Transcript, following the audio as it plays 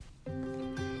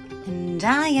And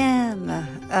I am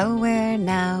Aware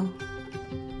Now.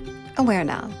 Aware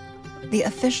Now, the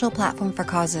official platform for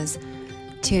causes.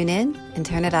 Tune in and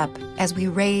turn it up as we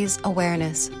raise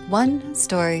awareness, one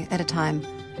story at a time,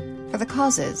 for the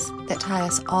causes that tie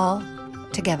us all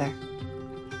together.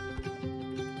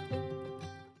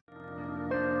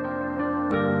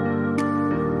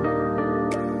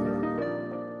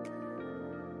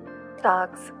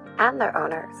 Dogs and their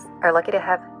owners are lucky to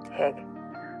have Hig.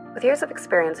 With years of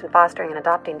experience in fostering and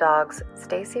adopting dogs,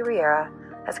 Stacy Riera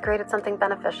has created something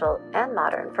beneficial and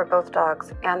modern for both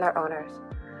dogs and their owners.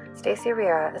 Stacy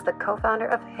Riera is the co-founder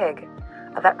of Hig,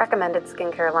 a vet-recommended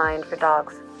skincare line for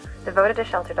dogs. Devoted to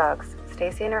shelter dogs,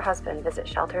 Stacy and her husband visit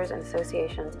shelters and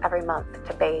associations every month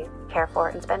to bathe, care for,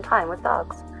 and spend time with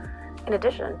dogs. In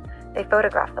addition, they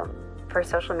photograph them for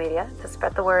social media to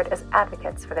spread the word as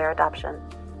advocates for their adoption.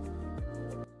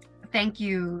 Thank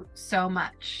you so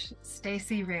much,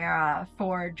 Stacy Riera,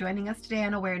 for joining us today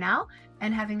on Aware Now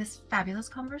and having this fabulous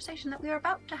conversation that we are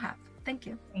about to have. Thank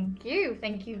you. Thank you.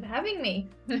 Thank you for having me.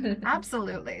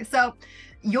 Absolutely. So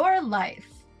your life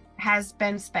has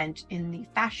been spent in the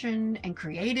fashion and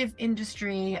creative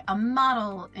industry, a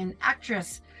model, an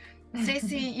actress.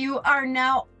 Stacy, you are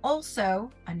now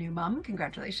also a new mom.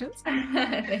 Congratulations.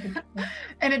 In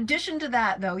addition to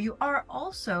that, though, you are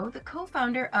also the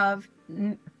co-founder of,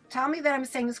 tell me that I'm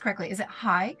saying this correctly, is it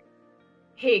Hig?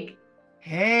 Hig.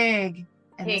 Hig.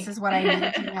 And Hig. This is what I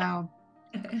need to know.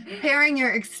 Pairing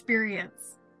your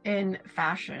experience in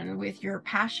fashion with your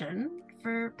passion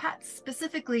for pets,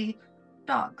 specifically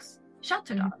dogs,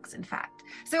 shelter dogs, in fact.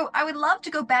 So I would love to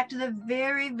go back to the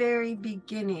very, very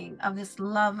beginning of this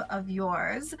love of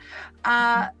yours.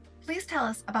 Please tell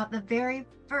us about the very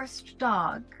first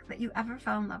dog that you ever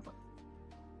fell in love with.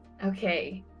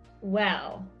 Okay,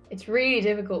 well, it's really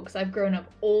difficult because I've grown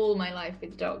up all my life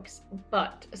with dogs.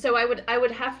 But so I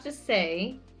would have to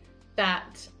say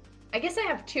that I guess I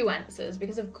have two answers,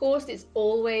 because of course it's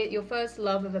always your first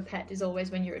love of a pet is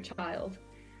always when you're a child,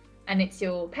 and it's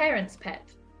your parents' pet.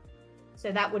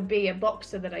 So that would be a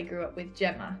boxer that I grew up with,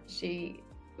 Gemma. She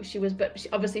was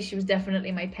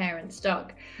definitely my parents'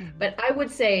 dog. Mm-hmm. But I would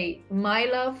say my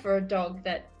love for a dog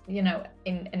that, you know,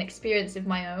 in an experience of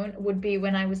my own, would be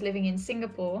when I was living in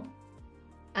Singapore.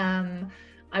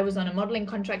 I was on a modeling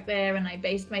contract there, and I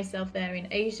based myself there in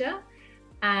Asia,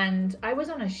 and I was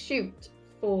on a shoot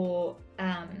for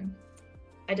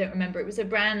I don't remember, it was a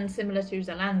brand similar to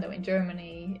Zalando in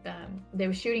Germany. They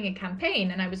were shooting a campaign,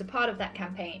 and I was a part of that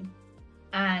campaign,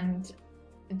 and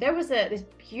there was this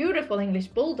beautiful English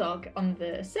bulldog on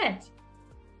the set,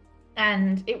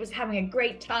 and it was having a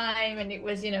great time, and it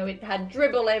was, you know, it had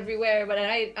dribble everywhere, but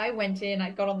I went in,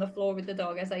 I got on the floor with the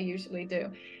dog as I usually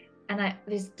do, and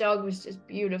this dog was just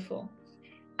beautiful.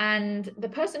 And the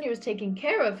person who was taking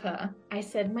care of her, I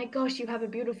said, "My gosh, you have a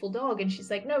beautiful dog." And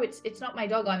she's like, "No, it's not my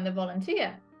dog. I'm the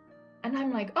volunteer." And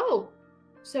I'm like, "Oh,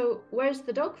 so where's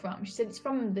the dog from?" She said, "It's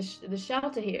from the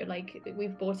shelter here. Like,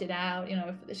 we've bought it out, you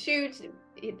know, for the shoot.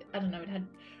 I don't know, it had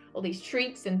all these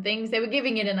treats and things. They were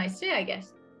giving it a nice day, I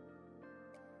guess."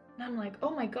 And I'm like,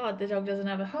 "Oh my God, the dog doesn't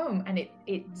have a home." And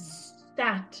it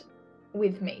sat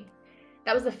with me.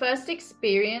 That was the first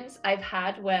experience I've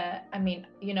had where, I mean,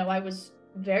 you know, I was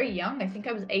very young. I think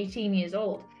I was 18 years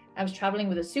old. I was traveling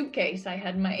with a suitcase. I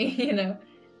had my, you know,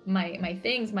 my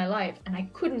things, my life, and I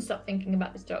couldn't stop thinking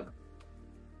about this dog.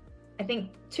 I think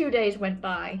 2 days went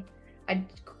by. I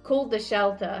called the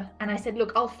shelter and I said,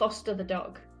 "Look, I'll foster the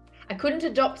dog." I couldn't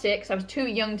adopt it because I was too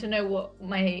young to know what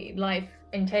my life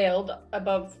entailed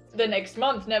above the next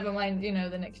month, never mind, you know,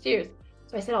 the next years.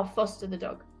 So I said, "I'll foster the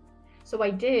dog." So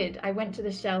I did. I went to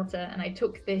the shelter and I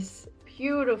took this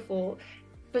beautiful,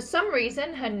 for some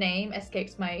reason, her name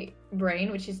escapes my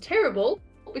brain, which is terrible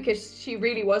because she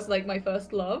really was like my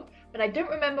first love. But I don't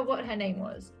remember what her name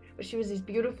was. But she was this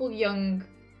beautiful young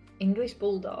English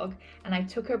bulldog. And I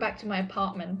took her back to my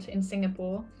apartment in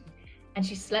Singapore. And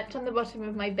she slept on the bottom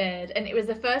of my bed. And it was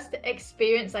the first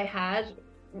experience I had,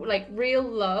 like real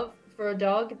love for a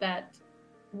dog, that,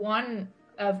 one,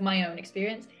 of my own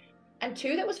experience, and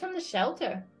two, that was from the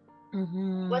shelter.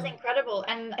 Mm-hmm. Was incredible.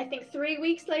 And I think 3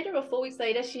 weeks later or 4 weeks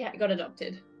later, she got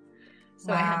adopted.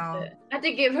 So wow. I had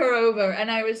to give her over, and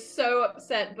I was so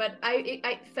upset, but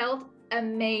I felt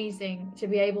amazing to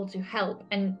be able to help.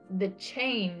 And the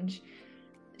change,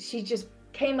 she just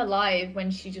came alive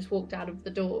when she just walked out of the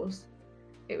doors.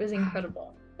 It was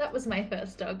incredible. That was my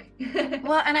first dog.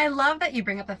 Well, and I love that you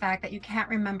bring up the fact that you can't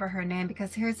remember her name,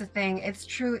 because here's the thing, it's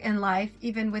true in life,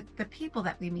 even with the people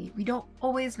that we meet. We don't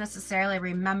always necessarily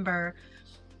remember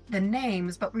the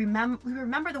names, but we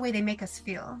remember the way they make us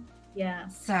feel. Yeah.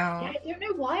 So Yeah, I don't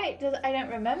know why it does. I don't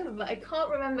remember, but I can't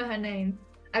remember her name.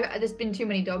 There's been too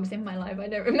many dogs in my life. I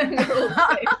don't remember all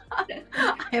the names.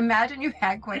 I imagine you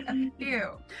had quite a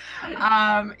few.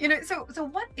 So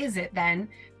what is it then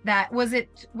that was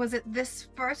it this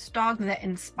first dog that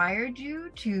inspired you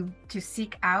to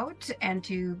seek out and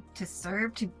to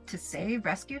serve, to save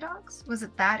rescue dogs? Was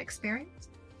it that experience?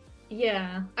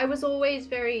 Yeah, I've always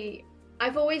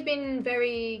been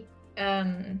very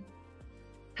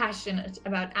passionate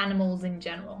about animals in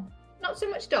general. Not so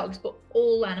much dogs, but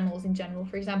all animals in general.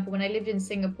 For example, when I lived in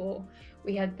Singapore,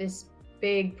 we had this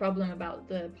big problem about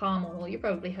the palm oil. You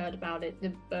probably heard about it,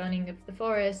 the burning of the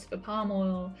forest for palm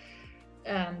oil,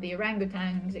 the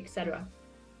orangutans, etc.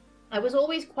 I was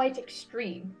always quite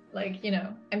extreme. Like,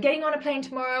 I'm getting on a plane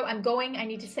tomorrow, I'm going, I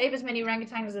need to save as many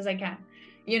orangutans as I can.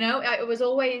 I was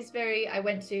always I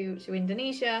went to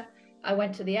Indonesia, I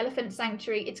went to the elephant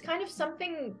sanctuary. It's kind of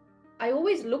something I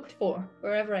always looked for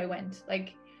wherever I went.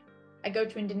 Like, I go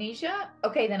to Indonesia,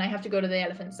 okay, then I have to go to the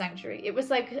elephant sanctuary. It was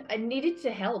like I needed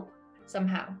to help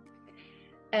somehow.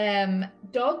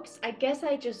 Dogs, I guess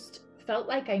I just felt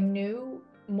like I knew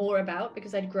more about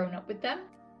because I'd grown up with them.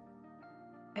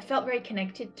 I felt very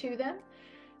connected to them.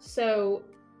 So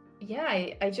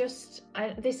yeah,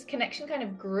 this connection kind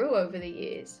of grew over the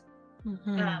years.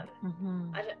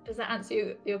 Does that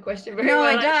answer your question very well?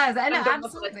 No, it does. I know,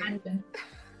 absolutely.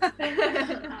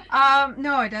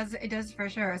 No, it does for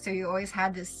sure. So you always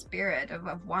had this spirit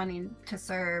of wanting to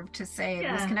serve, to save,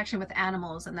 this connection with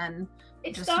animals, and then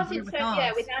it started with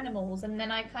animals, and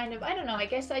then I don't know, I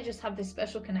guess I just have this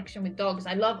special connection with dogs.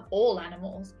 I love all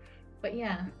animals, but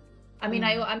yeah, I mean,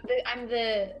 I'm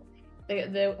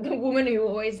the woman who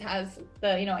always has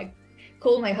I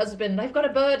call my husband, I've got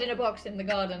a bird in a box in the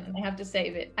garden and I have to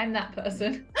save it. I'm that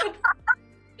person.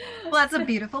 Well, that's a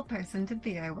beautiful person to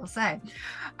be, I will say.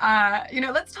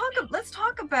 Let's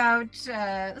talk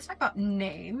about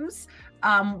names.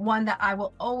 One that I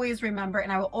will always remember,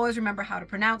 and I will always remember how to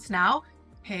pronounce now,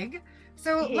 Pig.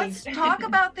 So Pig. Let's talk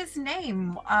about this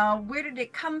name. Where did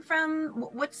it come from?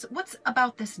 What's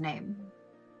about this name?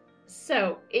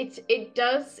 So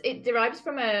it derives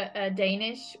from a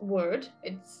Danish word.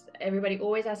 Everybody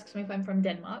always asks me if I'm from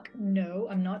Denmark. No,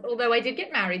 I'm not. Although I did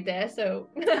get married there, so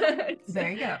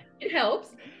there you go. It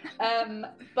helps.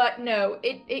 But no,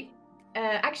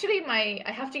 actually I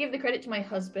have to give the credit to my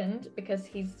husband because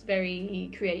he's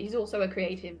very creative. He's also a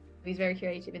creative. He's very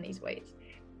creative in these ways.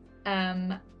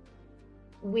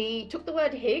 We took the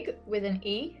word Hig with an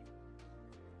E,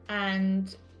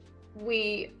 and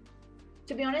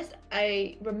to be honest,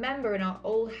 I remember in our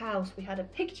old house we had a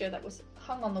picture that was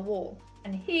hung on the wall,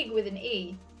 and Hig with an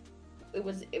E, it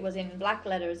was in black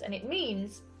letters, and it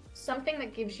means something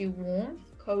that gives you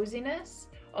warmth, coziness,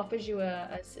 offers you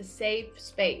a safe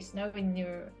space, knowing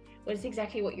it's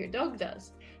exactly what your dog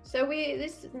does. So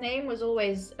this name was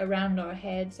always around our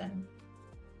heads, and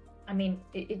I mean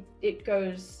it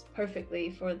goes perfectly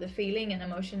for the feeling and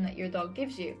emotion that your dog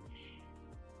gives you.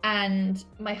 And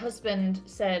my husband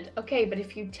said, okay, but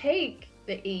if you take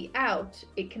the E out,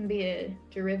 it can be a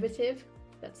derivative,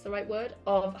 that's the right word,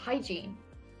 of hygiene.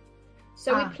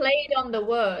 So we played on the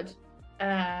word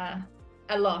a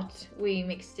lot. We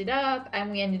mixed it up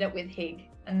and we ended up with Hig.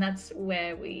 And that's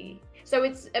where so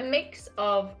it's a mix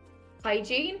of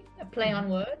hygiene, a play on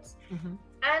words,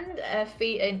 and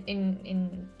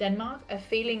in Denmark, a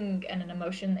feeling and an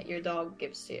emotion that your dog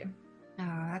gives to you.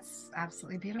 Oh, that's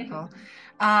absolutely beautiful.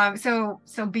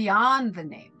 So beyond the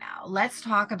name now, let's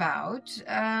talk about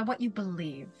what you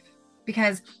believe,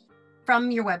 because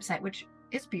from your website, which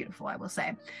is beautiful, I will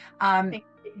say,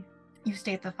 you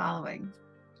state the following: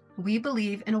 we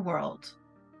believe in a world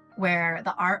where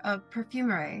the art of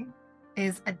perfumery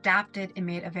is adapted and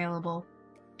made available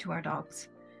to our dogs.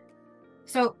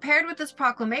 So paired with this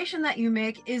proclamation that you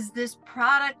make is this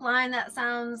product line that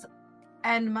sounds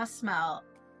and must smell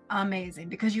amazing,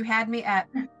 because you had me at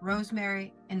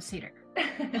rosemary and cedar.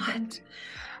 What?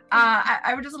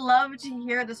 I would just love to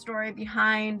hear the story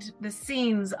behind the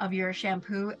scenes of your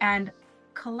shampoo and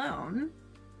cologne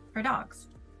for dogs.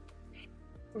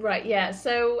 Right, yeah.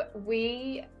 So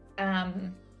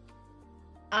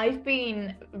I've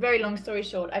been, very long story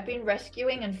short, I've been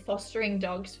rescuing and fostering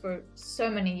dogs for so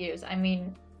many years. I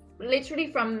mean,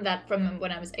 literally from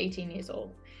when I was 18 years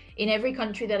old. In every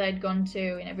country that I'd gone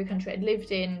to, in every country I'd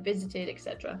lived in, visited,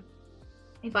 etc.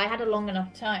 If I had a long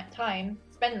enough time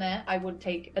spent there, I would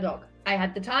take a dog. I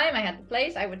had the time, I had the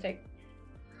place, I would take.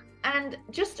 And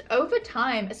just over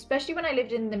time, especially when I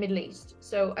lived in the Middle East,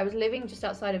 so I was living just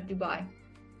outside of Dubai,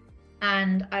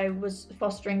 and I was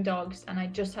fostering dogs, and I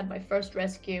just had my first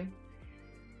rescue.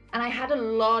 And I had a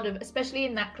lot of, especially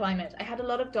in that climate, I had a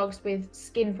lot of dogs with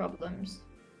skin problems,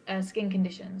 skin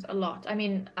conditions, a lot. I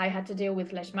mean, I had to deal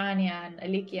with Leishmania and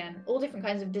Ehrlichia and all different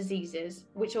kinds of diseases,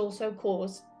 which also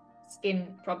cause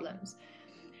skin problems.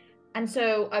 And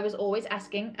so I was always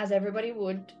asking, as everybody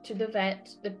would, to the vet,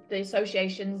 the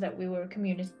associations that we were a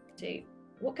community,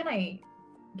 what can I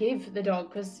give the dog?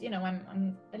 Because, you know,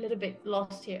 I'm a little bit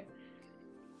lost here.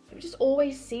 It just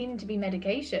always seemed to be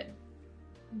medication.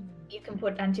 You can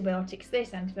put antibiotics this,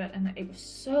 antibiotic, and it was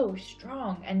so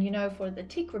strong. And, you know, for the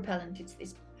tick repellent, it's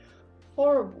this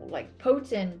horrible, like,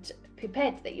 potent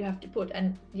pipette that you have to put.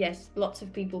 And yes, lots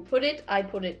of people put it. I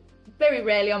put it very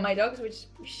rarely on my dogs, which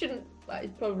shouldn't,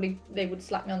 probably they would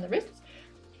slap me on the wrists.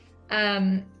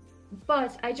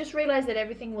 But I just realized that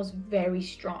everything was very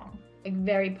strong, like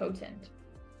very potent.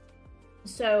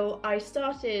 So I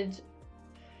started,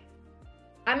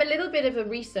 I'm a little bit of a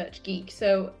research geek,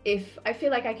 so if I feel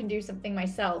like I can do something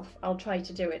myself, I'll try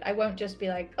to do it. I won't just be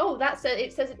like, oh, that's it,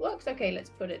 it says it works, okay,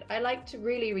 let's put it. I like to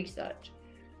really research.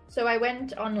 So I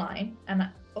went online and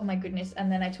oh my goodness,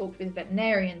 and then I talked with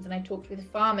veterinarians and I talked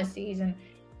with pharmacies, and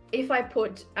if I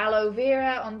put aloe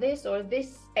vera on this or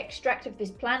this extract of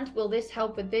this plant, will this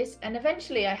help with this? And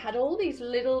eventually I had all these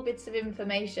little bits of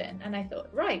information and I thought,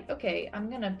 right, okay, I'm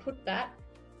gonna put that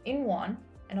in one.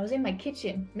 And I was in my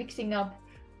kitchen mixing up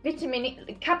vitamin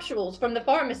E capsules from the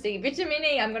pharmacy, vitamin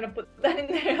E, I'm gonna put that in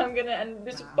there, and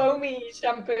this foamy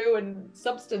shampoo and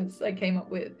substance I came up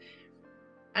with.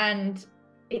 And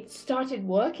it started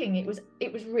working. It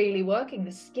was really working.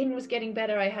 The skin was getting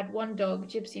better. I had one dog,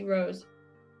 Gypsy Rose.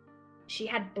 She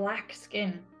had black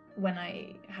skin when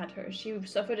I had her. She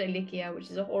suffered Ehrlichia, which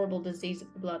is a horrible disease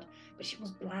of the blood, but she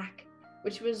was black,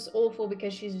 which was awful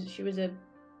because she was a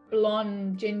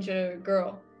blonde ginger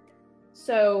girl.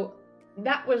 So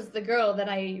that was the girl that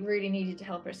I really needed to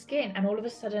help her skin. And all of a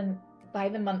sudden, by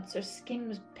the months, her skin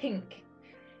was pink.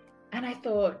 And I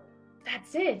thought,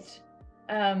 that's it.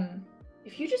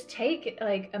 If you just take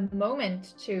like a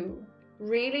moment to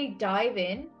really dive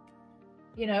in,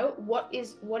 you know, what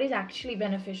is actually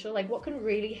beneficial, like what can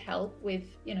really help with,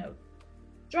 you know,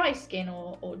 dry skin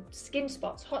or skin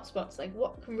spots, hot spots, like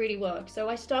what can really work. So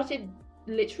I started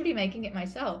literally making it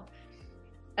myself.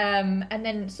 And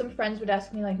then some friends would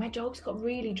ask me like, my dog's got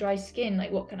really dry skin,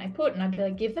 like what can I put? And I'd be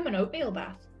like, give them an oatmeal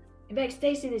bath. I'd be like,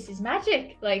 Stacey, this is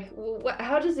magic. Like,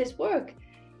 how does this work?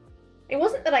 It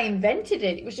wasn't that I invented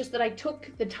it. It was just that I took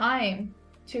the time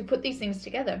to put these things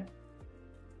together.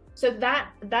 So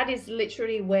that is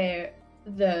literally where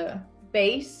the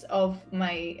base of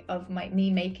me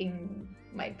making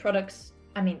my products.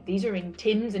 I mean, these are in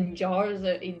tins and jars,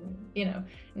 in, you know,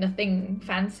 nothing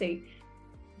fancy.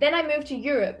 Then I moved to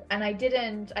Europe and I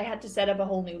had to set up a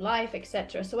whole new life,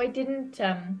 etc. So I didn't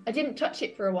touch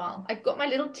it for a while. I got my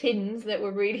little tins that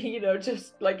were really, you know,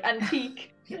 just like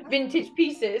antique vintage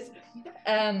pieces.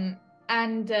 And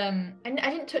I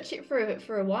didn't touch it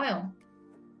for a while.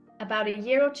 About a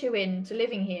year or two into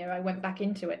living here, I went back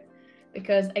into it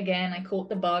because, again, I caught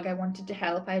the bug. I wanted to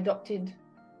help. I adopted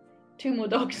 2 more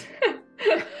dogs.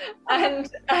 And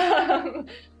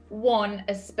one,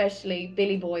 especially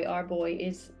Billy Boy, our boy,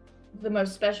 is the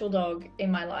most special dog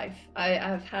in my life.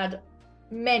 I've had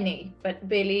many, but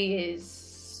Billy is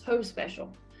so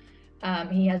special.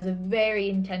 He has a very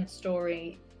intense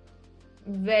story,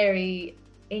 very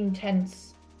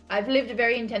intense. I've lived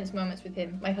very intense moments with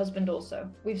him. My husband also.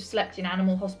 We've slept in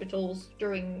animal hospitals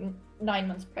during 9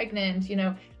 months pregnant, you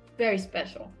know, very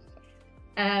special.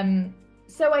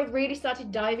 So I really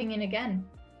started diving in again.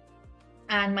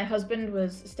 And my husband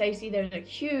was, Stacey, there's a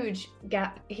huge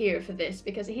gap here for this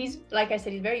because he's, like I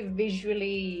said, he's very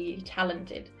visually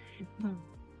talented. Mm-hmm.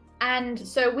 And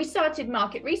so we started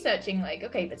market researching, like,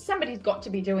 okay, but somebody's got to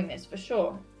be doing this for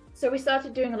sure. So we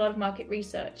started doing a lot of market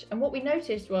research. And what we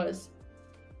noticed was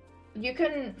you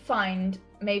can find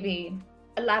maybe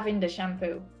a lavender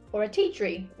shampoo or a tea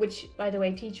tree, which, by the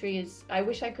way, tea tree is, I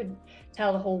wish I could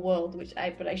tell the whole world,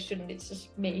 but I shouldn't, it's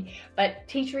just me. But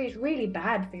tea tree is really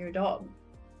bad for your dog.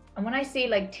 And when I see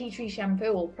like tea tree shampoo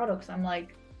or products, I'm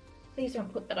like, please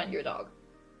don't put that on your dog.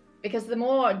 Because the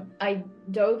more I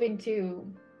dove into,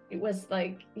 it was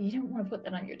like, you don't want to put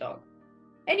that on your dog.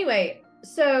 Anyway,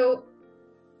 so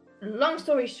long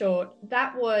story short,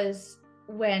 that was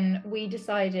when we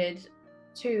decided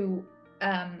to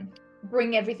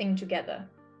bring everything together.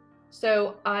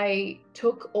 So I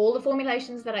took all the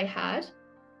formulations that I had,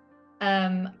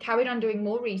 carried on doing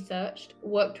more research,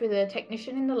 worked with a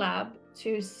technician in the lab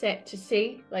to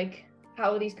see like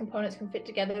how these components can fit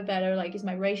together better, like is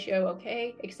my ratio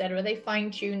okay, etc. They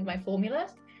fine-tuned my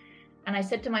formulas. And I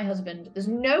said to my husband, there's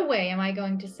no way am I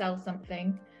going to sell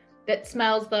something that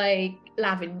smells like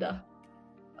lavender,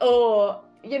 or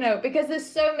because there's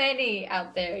so many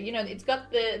out there. It's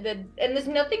got the and there's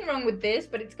nothing wrong with this,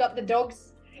 but it's got the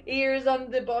dog's ears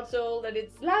on the bottle, and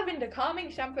it's lavender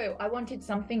calming shampoo. I wanted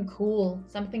something cool,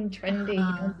 something trendy,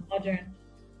 modern.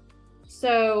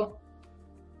 So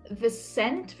the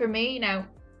scent for me, now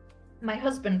my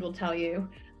husband will tell you,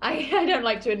 I don't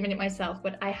like to admit it myself,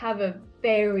 but I have a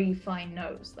very fine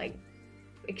nose, like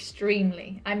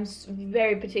extremely. I'm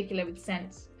very particular with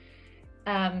scents.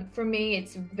 For me,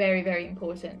 it's very, very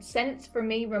important. Scent for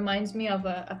me reminds me of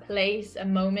a place, a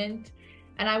moment,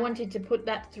 and I wanted to put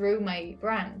that through my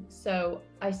brand. So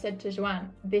I said to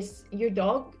Joanne, your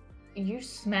dog, you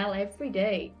smell every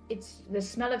day. It's the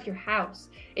smell of your house.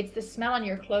 It's the smell on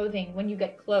your clothing when you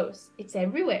get close. It's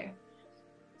everywhere.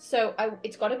 So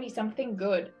it's got to be something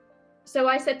good. So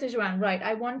I said to Joanne, right,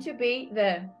 I want to be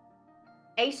the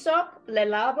Aesop Le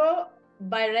Labo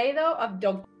Byredo of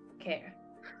dog care.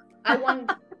 I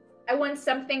want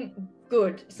something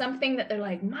good, something that they're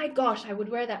like, my gosh, I would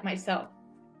wear that myself.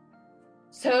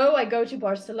 So I go to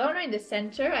Barcelona in the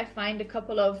center. I find a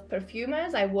couple of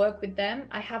perfumers. I work with them.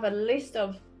 I have a list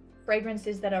of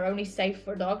fragrances that are only safe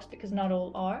for dogs, because not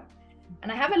all are.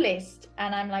 And I have a list,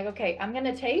 and I'm like, okay, I'm going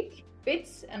to take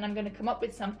bits and I'm going to come up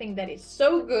with something that is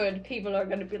so good. People are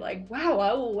going to be like, wow,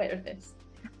 I will wear this.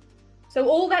 So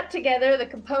all that together, the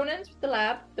components with the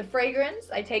lab, the fragrance,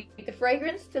 I take the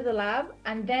fragrance to the lab,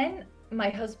 and then my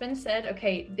husband said,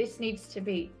 okay, this needs to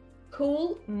be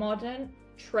cool, modern,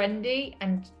 trendy,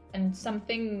 and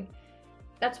something.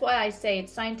 That's why I say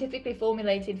it's scientifically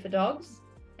formulated for dogs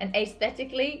and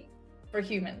aesthetically for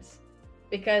humans,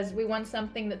 because we want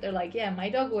something that they're like, yeah, my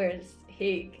dog wears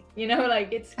Hig,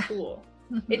 like it's cool.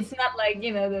 It's not like,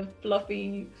 the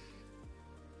fluffy.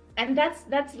 And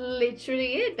that's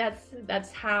literally it.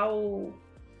 That's how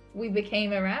we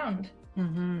became around.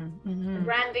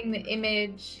 Branding, the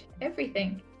image,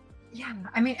 everything. Yeah,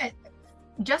 I mean,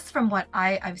 just from what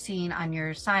I've seen on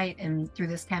your site and through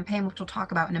this campaign, which we'll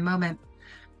talk about in a moment,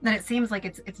 that it seems like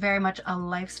it's very much a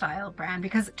lifestyle brand,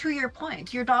 because to your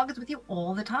point, your dog is with you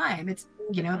all the time. It's,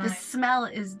 the smell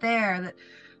is there, that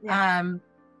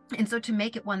and so to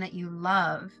make it one that you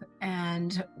love,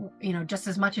 and just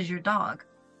as much as your dog.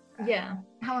 Yeah.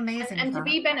 How amazing. And to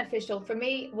be beneficial for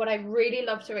me, what I really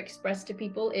love to express to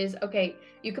people is, okay,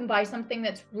 you can buy something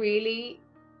that's really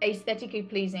aesthetically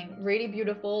pleasing, really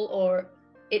beautiful, or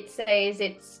it says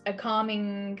it's a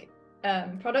calming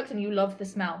product and you love the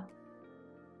smell,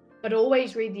 but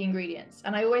always read the ingredients.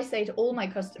 And I always say to all my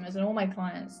customers and all my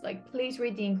clients, like, please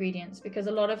read the ingredients, because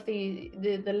a lot of the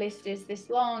list is this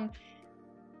long.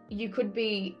 You could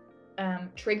be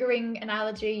triggering an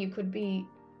allergy, you could be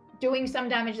doing some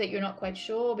damage that you're not quite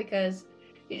sure, because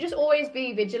you just always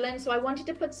be vigilant. So I wanted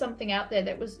to put something out there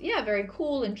that was, very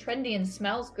cool and trendy and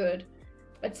smells good,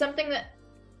 but something that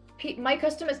my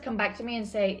customers come back to me and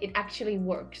say, it actually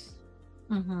works.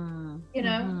 The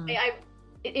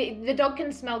dog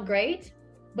can smell great,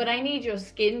 but I need your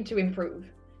skin to improve,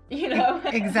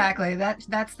 Exactly.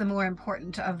 That's the more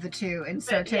important of the two. And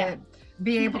so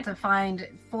be able to find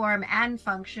form and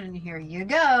function, here you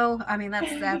go. I mean, that's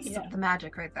the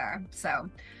magic right there. So,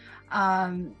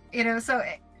 so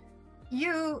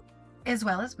you, as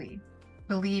well as we,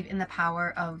 believe in the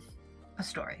power of a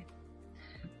story.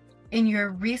 In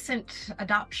your recent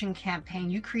adoption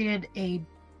campaign, you created a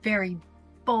very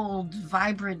bold,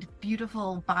 vibrant,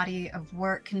 beautiful body of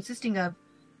work consisting of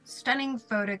stunning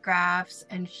photographs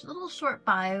and little short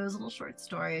bios, little short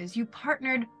stories. You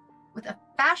partnered with a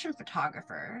fashion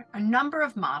photographer, a number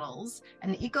of models,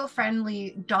 and the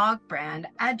eco-friendly dog brand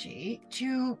Agi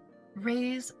to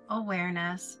raise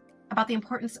awareness about the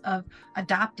importance of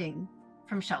adopting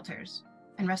from shelters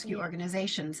and rescue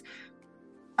organizations.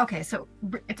 Okay, so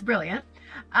it's brilliant.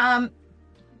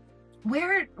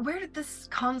 Where did this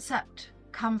concept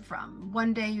come from?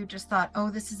 One day you just thought, oh,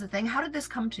 this is a thing. How did this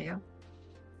come to you?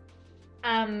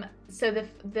 So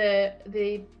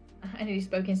the I know you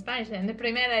spoke in Spanish, and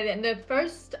the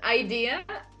first idea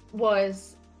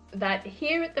was that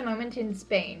here at the moment in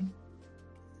Spain,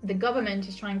 the government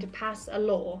is trying to pass a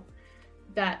law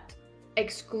that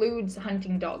excludes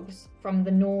hunting dogs from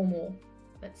the normal,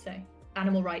 let's say,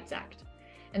 Animal Rights Act.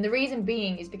 And the reason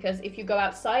being is because if you go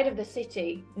outside of the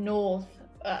city, north,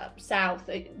 south,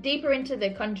 deeper into the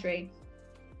country,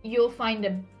 you'll find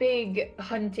a big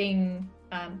hunting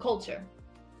culture,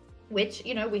 which,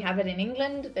 we have it in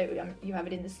England, you have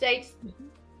it in the States.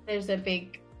 There's a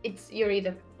big, you're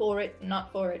either for it,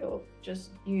 not for it, or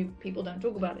just people don't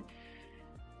talk about it.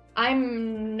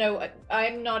 I'm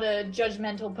not a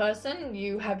judgmental person.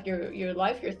 You have your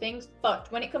life, your things,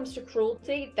 but when it comes to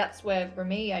cruelty, that's where for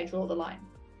me I draw the line.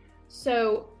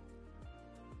 So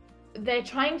they're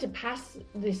trying to pass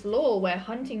this law where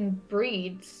hunting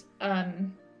breeds,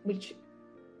 which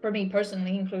for me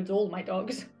personally includes all my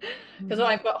dogs, because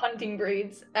I've got hunting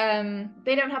breeds.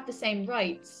 They don't have the same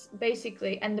rights,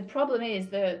 basically. And the problem is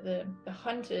the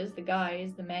hunters, the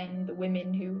guys, the men, the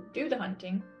women who do the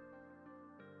hunting,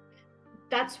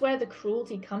 that's where the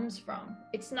cruelty comes from.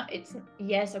 It's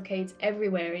yes, okay, it's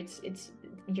everywhere. It's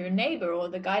your neighbor or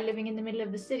the guy living in the middle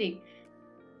of the city.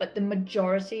 But the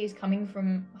majority is coming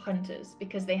from hunters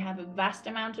because they have a vast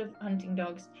amount of hunting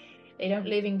dogs. They don't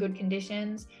live in good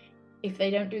conditions. If they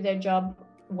don't do their job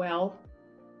well,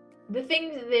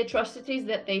 the atrocities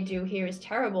that they do here is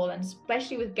terrible, and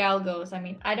especially with galgos. I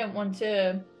mean, I don't want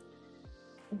to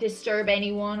disturb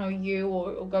anyone or you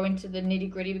or go into the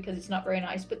nitty-gritty because it's not very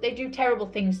nice, but they do terrible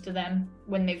things to them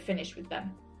when they've finished with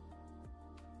them,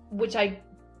 which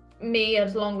me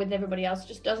along with everybody else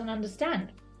just doesn't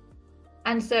understand.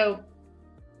 And so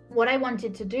what I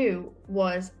wanted to do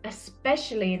was,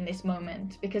 especially in this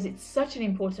moment, because it's such an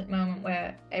important moment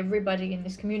where everybody in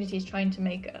this community is trying to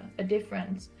make a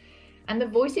difference, and the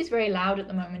voice is very loud at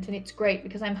the moment, and it's great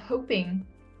because I'm hoping,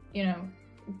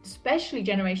 especially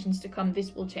generations to come,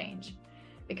 this will change,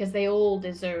 because they all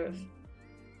deserve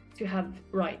to have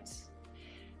rights.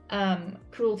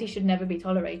 Cruelty should never be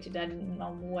tolerated, and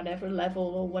on whatever level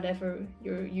or whatever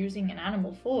you're using an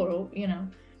animal for, or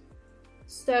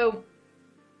So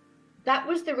that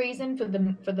was the reason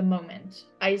for the moment.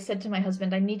 I said to my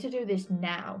husband, I need to do this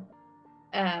now.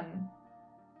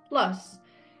 Plus,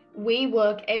 we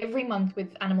work every month with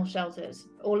animal shelters.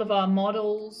 All of our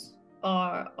models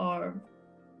are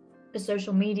the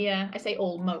social media. I say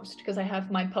almost because I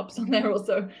have my pups on there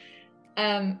also.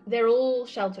 They're all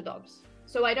shelter dogs.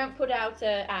 So I don't put out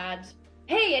an ad,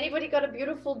 hey, anybody got a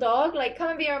beautiful dog? Like, come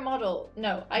and be our model.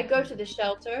 No, I go to the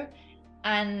shelter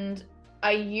and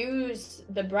I use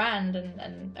the brand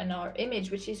and our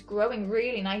image, which is growing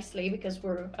really nicely because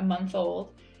we're a month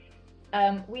old.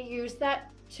 We use that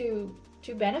to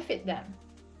benefit them.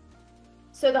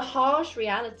 So the harsh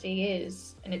reality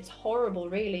is, and it's horrible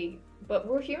really, but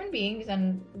we're human beings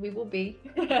and we will be.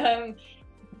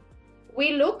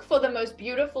 We look for the most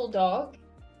beautiful dog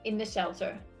in the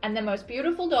shelter, and the most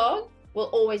beautiful dog will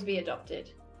always be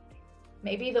adopted.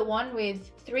 Maybe the one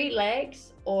with 3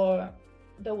 legs, or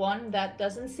the one that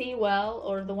doesn't see well,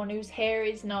 or the one whose hair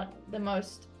is not the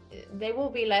most, they will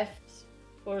be left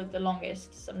for the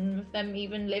longest. Some of them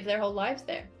even live their whole lives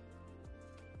there.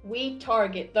 We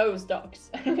target those dogs.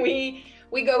 we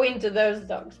go into those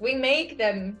dogs. We make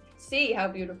them see how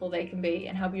beautiful they can be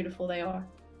and how beautiful they are.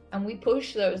 And we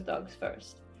push those dogs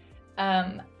first.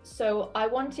 So I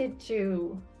wanted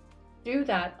to do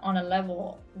that on a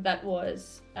level that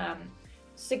was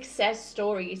success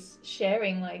stories,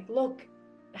 sharing like, look,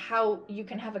 how you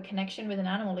can have a connection with an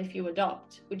animal if you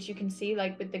adopt, which you can see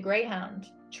like with the greyhound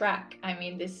track. I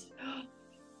mean, this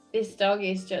dog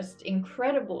is just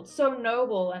incredible, so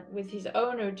noble, and with his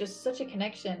owner just such a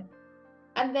connection.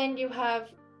 And then you have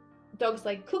dogs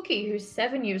like Cookie, who's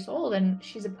 7 years old, and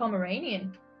she's a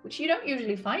Pomeranian, which you don't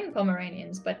usually find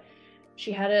Pomeranians, but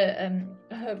she had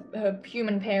her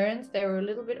human parents. They were a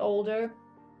little bit older.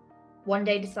 One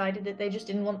day decided that they just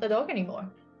didn't want the dog anymore,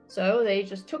 so they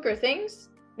just took her things,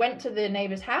 went to the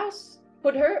neighbor's house,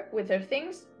 put her with her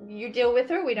things. You deal with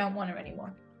her, we don't want her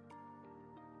anymore.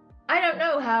 I don't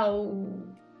know how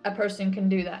a person can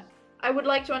do that. I would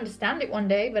like to understand it one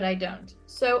day, but I don't.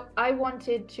 So I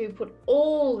wanted to put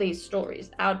all these stories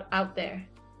out there,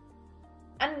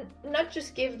 and not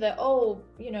just give the,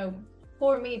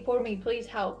 poor me, please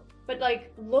help, but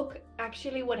like, look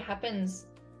actually what happens.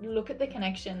 Look at the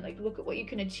connection, like look at what you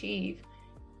can achieve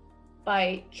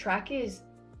by Track is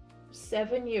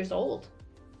 7 years old.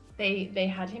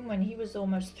 They had him when he was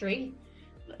almost 3.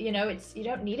 You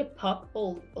don't need a pup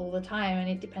all the time, and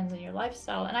it depends on your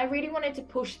lifestyle. And I really wanted to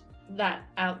push that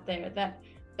out there,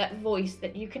 that voice,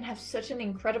 that you can have such an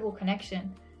incredible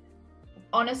connection.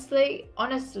 Honestly,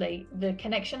 the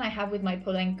connection I have with my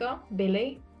Polenka,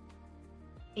 Billy,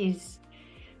 is,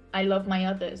 I love my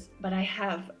others, but I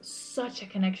have such a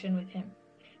connection with him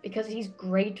because he's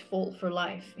grateful for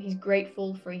life. He's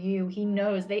grateful for you. He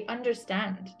knows, they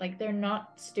understand, like they're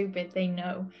not stupid, they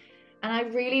know. And I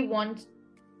really want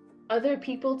other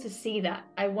people to see that.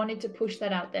 I wanted to push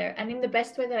that out there, and in the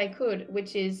best way that I could,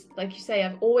 which is, like you say,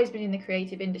 I've always been in the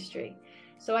creative industry.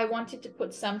 So I wanted to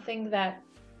put something that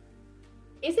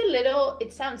is a little,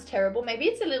 it sounds terrible, maybe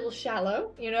it's a little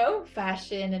shallow, you know,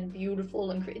 fashion and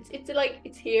beautiful, and it's like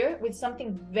it's here with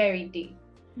something very deep.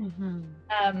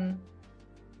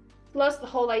 Plus the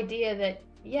whole idea that,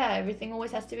 yeah, everything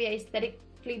always has to be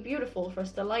aesthetically beautiful for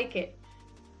us to like it.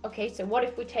 Okay, so what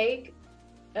if we take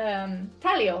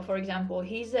Talio, for example?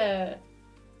 He's the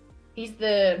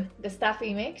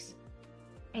Staffy mix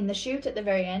in the shoot at the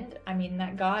very end. I mean,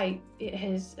 that guy,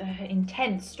 his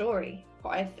intense story.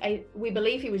 We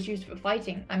believe he was used for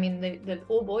fighting. I mean, the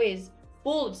poor boy is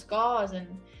full of scars,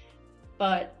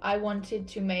 but I wanted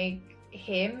to make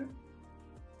him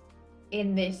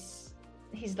in this.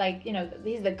 He's like, you know,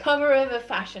 he's the cover of a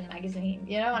fashion magazine,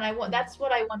 you know, and that's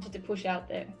what I wanted to push out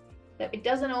there. That it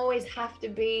doesn't always have to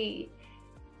be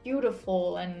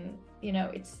beautiful, and you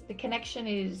know, it's the connection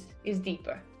is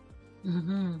deeper.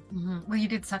 Well, you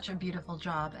did such a beautiful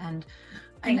job, and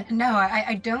I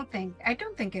don't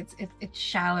think it's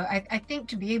shallow. I think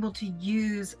to be able to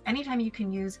use, anytime you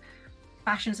can use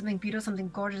fashion, something beautiful, something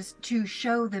gorgeous, to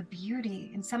show the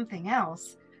beauty in something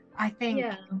else, I think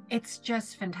it's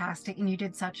just fantastic, and you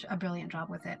did such a brilliant job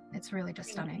with it. It's really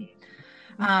just stunning.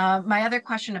 My other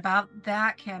question about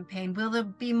that campaign, will there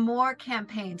be more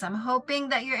campaigns? I'm hoping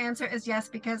that your answer is yes,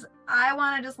 because I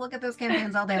want to just look at those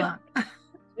campaigns all day long.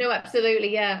 No,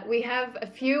 absolutely. Yeah, we have a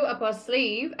few up our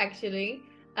sleeve, actually,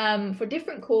 for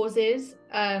different causes.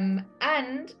 And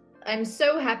I'm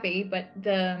so happy, but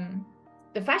the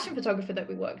fashion photographer that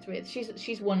we worked with,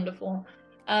 she's wonderful.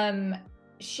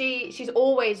 She's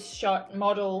always shot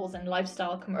models and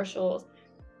lifestyle commercials.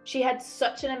 She had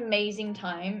such an amazing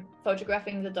time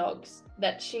photographing the dogs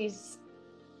that she's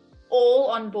all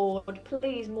on board.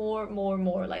 Please, more.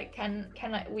 Like,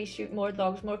 we shoot more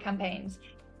dogs, more campaigns?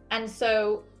 And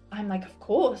so I'm like, of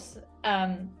course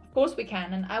we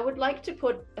can. And I would like to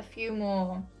put a few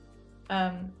more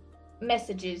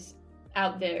messages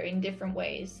out there in different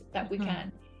ways that we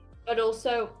can. But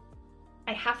also,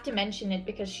 I have to mention it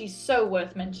because she's so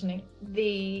worth mentioning.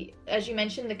 As you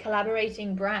mentioned, the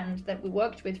collaborating brand that we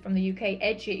worked with from the UK,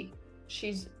 Edgy.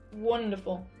 She's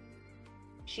wonderful.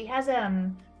 She has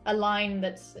a line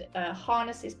that's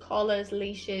harnesses, collars,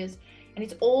 leashes, and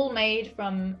it's all made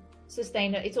from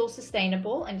it's all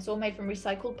sustainable, and it's all made from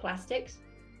recycled plastics.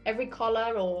 Every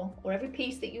collar or every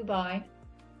piece that you buy,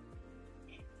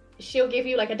 she'll give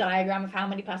you like a diagram of how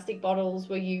many plastic bottles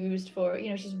were used for, you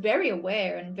know, she's very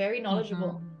aware and very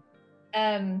knowledgeable.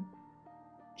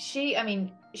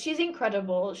 She's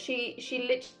incredible.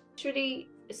 She literally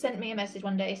sent me a message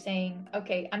one day saying,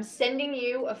 okay, I'm sending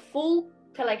you a full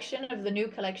collection of the new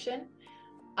collection.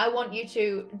 I want you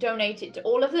to donate it to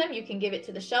all of them. You can give it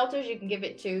to the shelters, you can give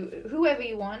it to whoever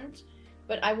you want,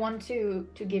 but I want to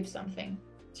give something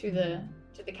to the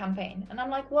campaign. And I'm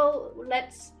like, well,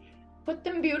 let's put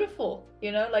them beautiful,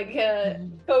 you know, like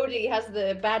Cody has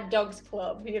the Bad Dogs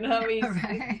Club, you know, he's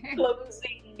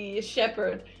clumsy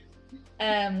shepherd.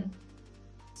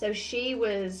 So she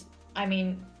was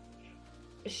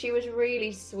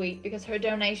really sweet, because her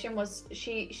donation was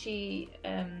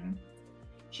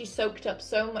she soaked up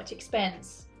so much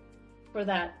expense for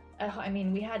that.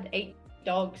 We had 8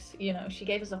 dogs, you know, she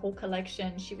gave us a whole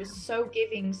collection. She was so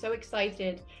giving, so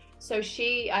excited. So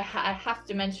I have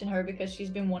to mention her because she's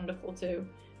been wonderful to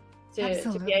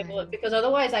be able, because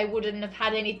otherwise I wouldn't have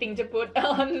had anything to put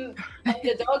on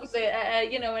the dogs,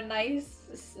 you know, a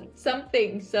nice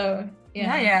something. So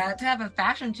yeah, to have a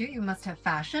fashion too, you must have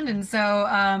fashion, and so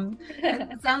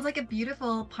it sounds like a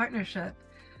beautiful partnership.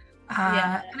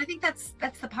 And I think that's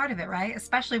the part of it, right?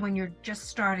 Especially when you're just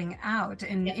starting out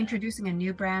and introducing a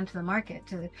new brand to the market,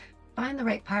 to find the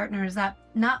right partners that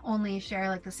not only share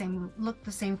like the same look,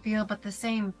 the same feel, but the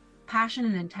same passion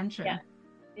and intention.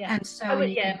 And so I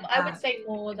would say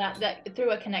more that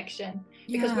through a connection,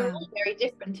 because we're all very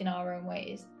different in our own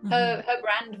ways. Her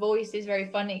brand voice is very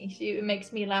funny. She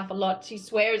makes me laugh a lot. She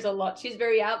swears a lot. She's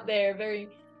very out there,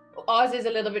 ours is a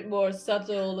little bit more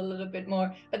subtle, a little bit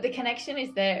more, but the connection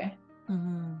is there.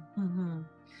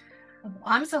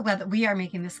 I'm so glad that we are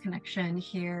making this connection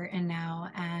here and now,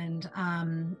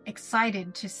 and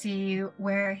excited to see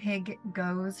where Hig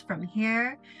goes from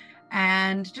here.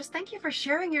 And just thank you for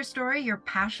sharing your story, your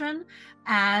passion,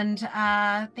 and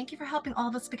thank you for helping all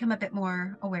of us become a bit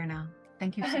more aware now.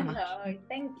 Thank you so much.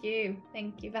 Thank you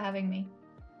for having me.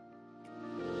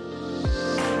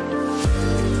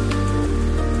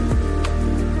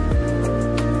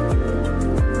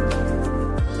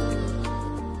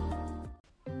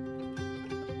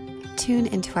 Tune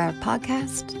into our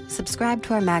podcast, subscribe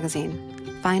to our magazine,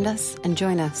 find us and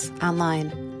join us online.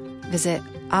 Visit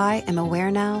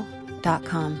IamAwareNow.com.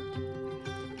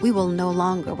 We will no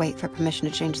longer wait for permission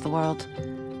to change the world.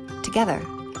 Together,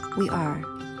 we are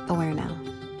Aware Now.